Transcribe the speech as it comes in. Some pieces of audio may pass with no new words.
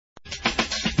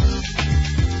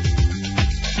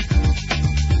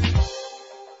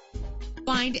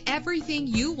Find everything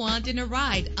you want in a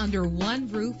ride under one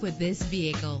roof with this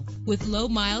vehicle. With low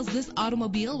miles, this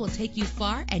automobile will take you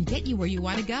far and get you where you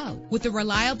want to go. With a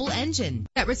reliable engine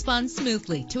that responds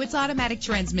smoothly to its automatic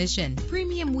transmission,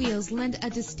 premium wheels lend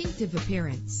a distinctive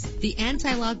appearance. The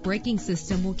anti-lock braking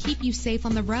system will keep you safe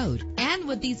on the road. And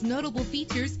with these notable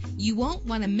features, you won't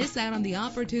want to miss out on the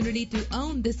opportunity to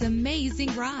own this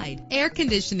amazing ride. Air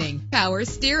conditioning, power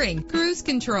steering, cruise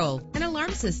control, an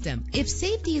alarm system. If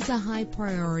safety is a high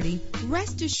priority,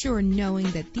 rest assured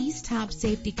knowing that these top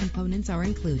safety components are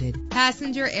included.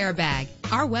 Passenger airbag.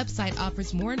 Our website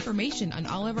offers more information on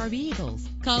all of our vehicles.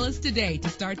 Call us today to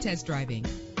start test driving.